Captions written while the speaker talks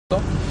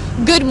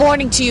Good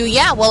morning to you.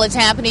 Yeah, well, it's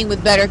happening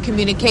with better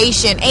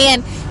communication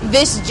and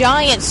this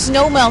giant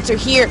snow melter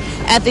here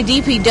at the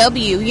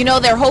DPW. You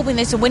know, they're hoping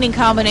it's a winning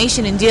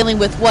combination in dealing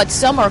with what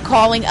some are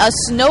calling a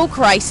snow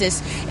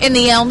crisis in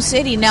the Elm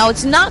City. Now,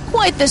 it's not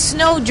quite the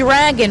snow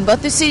dragon,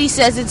 but the city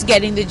says it's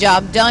getting the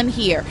job done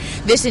here.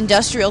 This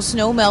industrial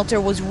snow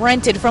melter was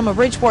rented from a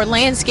Bridgeport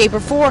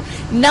landscaper for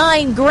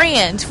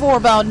 $9,000 for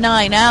about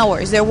 9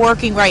 hours. They're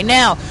working right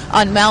now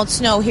on Mount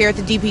Snow here at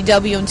the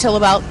DPW until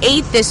about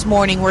 8 this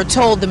morning. We're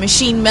told the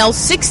machine melts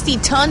 60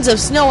 tons of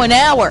snow an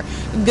hour.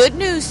 Good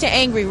news to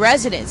angry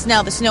residents.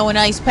 Now the snow and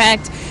ice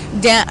packed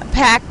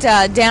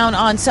down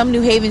on some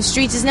New Haven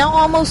streets is now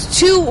almost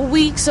 2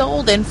 weeks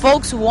old, and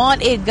folks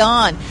want it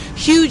gone.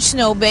 Huge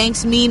snow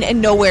banks mean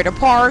nowhere to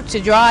park, to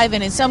drive,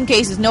 and in some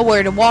cases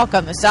nowhere to walk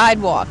on the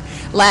sidewalk.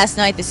 Last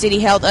night the city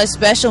held a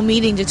special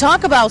meeting to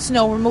talk about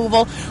snow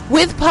removal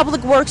with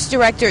Public Works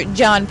Director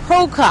John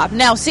Prokop.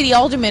 Now city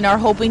aldermen are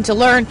hoping to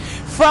learn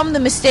from the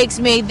mistakes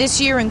made this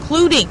year,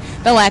 including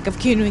the lack of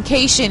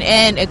communication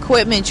and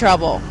equipment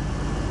trouble.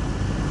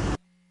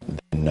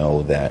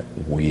 Know that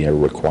we are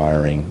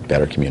requiring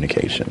better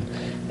communication,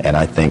 and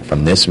I think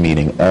from this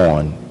meeting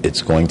on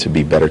it's going to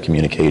be better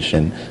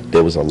communication.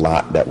 There was a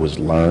lot that was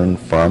learned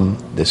from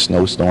this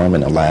snowstorm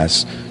and the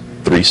last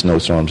 3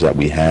 snowstorms that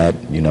we had,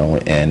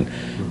 and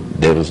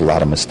there was a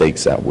lot of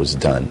mistakes that was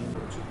done.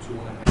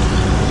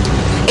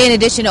 In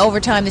addition to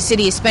overtime, the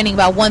city is spending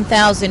about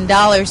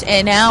 $1,000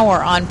 an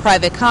hour on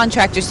private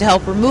contractors to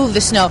help remove the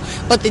snow.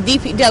 But the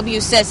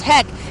DPW says,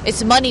 heck,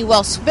 it's money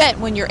well spent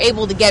when you're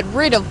able to get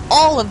rid of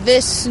all of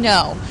this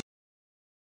snow.